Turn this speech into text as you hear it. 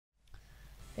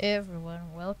Hey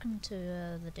everyone, welcome to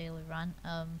the Daily Rant.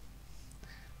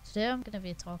 Today I'm going to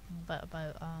be talking a bit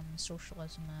about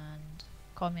socialism and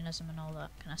communism and all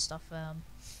that kind of stuff.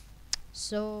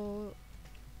 So,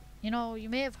 you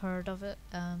may have heard of it.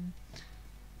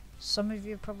 Some of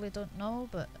you probably don't know,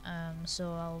 but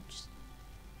so I'll just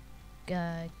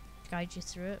guide you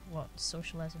through it, what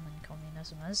socialism and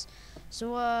communism is.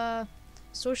 So,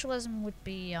 socialism would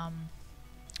be,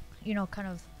 kind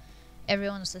of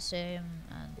everyone's the same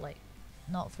and like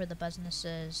not for the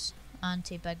businesses,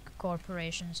 anti-big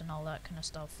corporations and all that kind of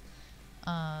stuff.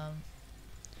 Um,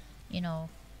 you know,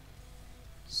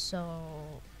 so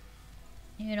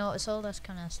it's all this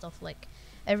kind of stuff like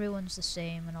everyone's the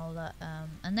same and all that.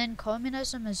 And then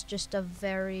communism is just a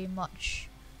very much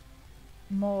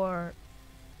more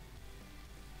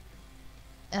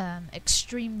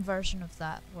extreme version of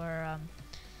that, where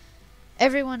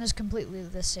everyone is completely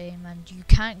the same and you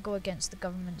can't go against the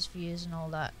government's views and all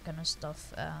that kind of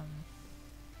stuff.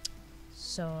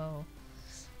 So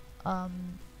we're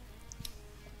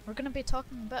going to be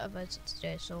talking a bit about it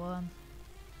today. So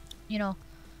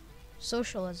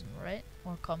socialism, right,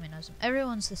 or communism,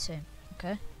 everyone's the same,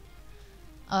 okay?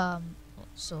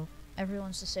 So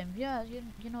everyone's the same. Yeah,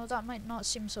 you know that might not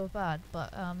seem so bad,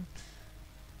 but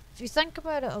if you think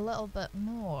about it a little bit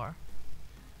more,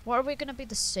 what are we going to be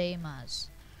the same as?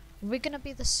 Are we going to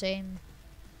be the same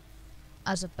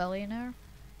as a billionaire?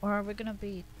 Or are we going to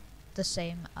be the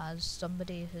same as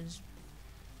somebody who's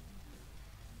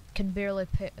can barely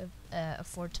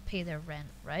afford to pay their rent,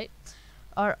 right?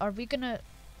 Are we going to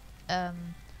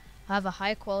have a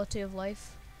high quality of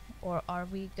life? Or are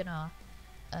we going to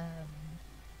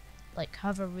like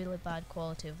have a really bad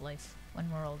quality of life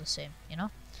when we're all the same, you know?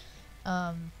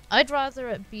 I'd rather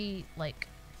it be like,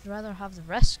 I'd rather have the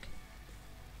risk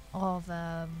of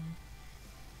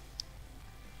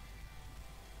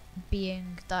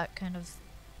being that kind of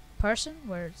person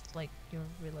where it's like you're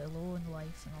really low in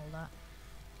life and all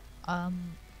that.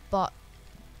 But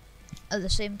at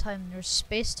the same time there's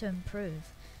space to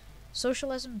improve.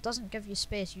 Socialism doesn't give you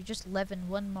space, you just live in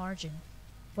one margin,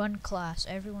 one class,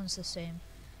 everyone's the same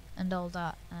and all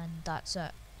that, and that's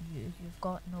it. You've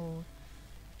got no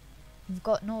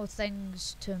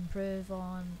things to improve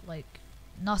on, like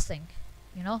nothing,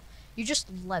 you just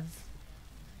live.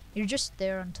 You're just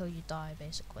there until you die,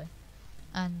 basically.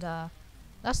 And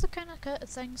that's the kind of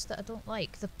things that I don't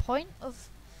like. The point of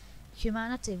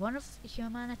humanity, one of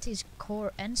humanity's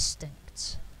core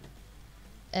instincts,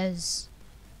 is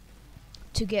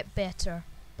to get better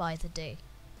by the day,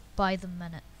 by the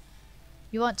minute.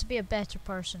 You want to be a better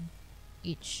person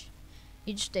each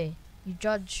day. You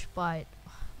judge by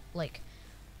like,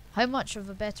 how much of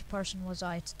a better person was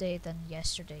I today than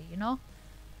yesterday,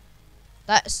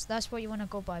 That's what you want to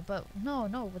go by. But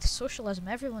no, with socialism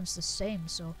everyone's the same,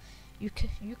 so you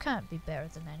can't be better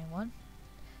than anyone.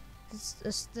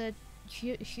 It's the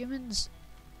human's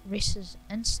race's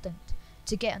instinct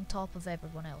to get on top of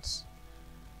everyone else.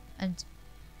 And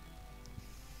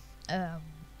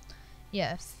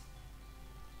yeah,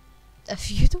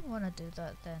 if you don't want to do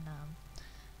that, then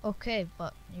okay,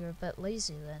 but you're a bit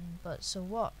lazy then, but so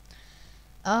what?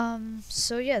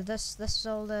 So yeah, this is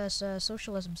all this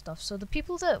socialism stuff. So the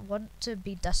people that want to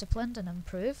be disciplined and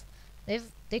improve,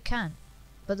 they can.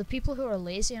 But the people who are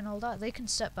lazy and all that, they can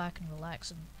sit back and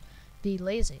relax and be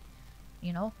lazy,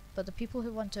 But the people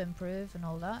who want to improve and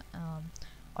all that,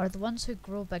 are the ones who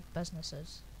grow big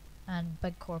businesses and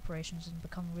big corporations and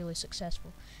become really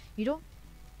successful. You don't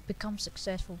become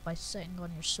successful by sitting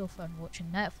on your sofa and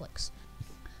watching Netflix.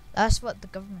 That's what the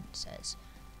government says.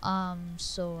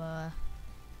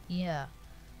 Yeah.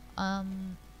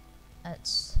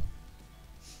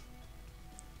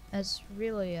 It's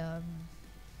really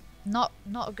not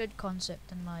a good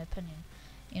concept in my opinion.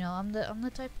 I'm the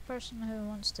type of person who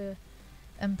wants to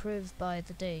improve by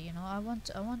the day. I want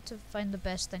to find the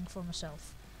best thing for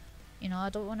myself. I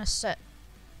don't want to sit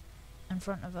in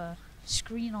front of a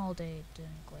screen all day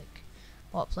doing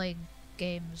playing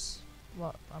games.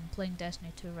 I'm playing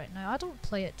Destiny 2 right now. I don't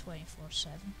play it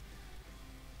 24/7.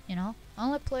 I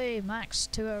only play max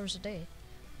 2 hours a day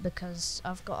because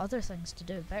I've got other things to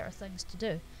do, better things to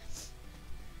do.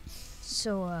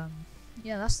 So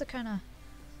yeah, that's the kind of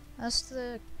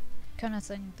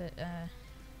thing that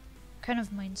kind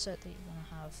of mindset that you want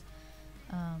to have.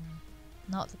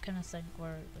 Not the kind of thing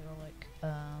where you're like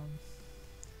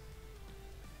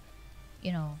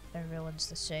everyone's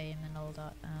the same and all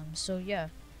that. So yeah.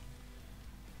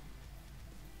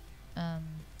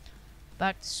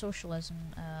 Back to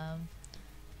socialism.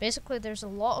 Basically, there's a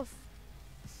lot of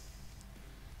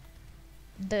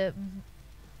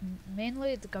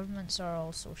mainly the governments are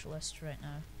all socialist right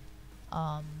now.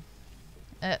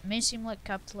 It may seem like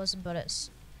capitalism, but it's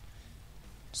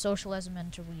socialism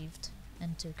interweaved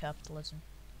into capitalism.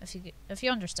 If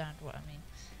you understand what I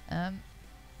mean.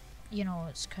 You know,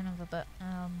 it's kind of a bit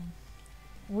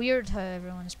weird how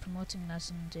everyone's promoting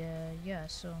this, and yeah,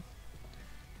 so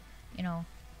you know,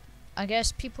 I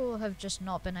guess people have just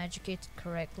not been educated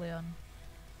correctly on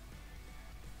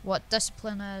what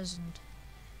discipline is and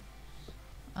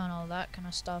all that kind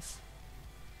of stuff.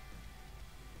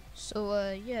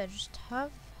 So yeah, just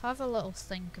have a little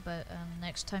think about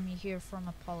next time you hear from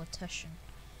a politician.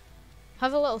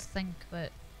 Have a little think about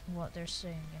what they're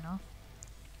saying, you know?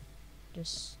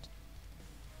 Just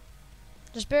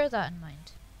bear that in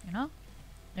mind, you know?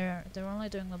 They're only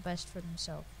doing the best for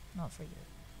themselves, not for you.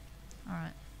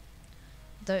 Alright.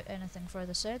 Without anything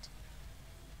further said,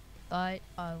 bye.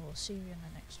 I will see you in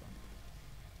the next one.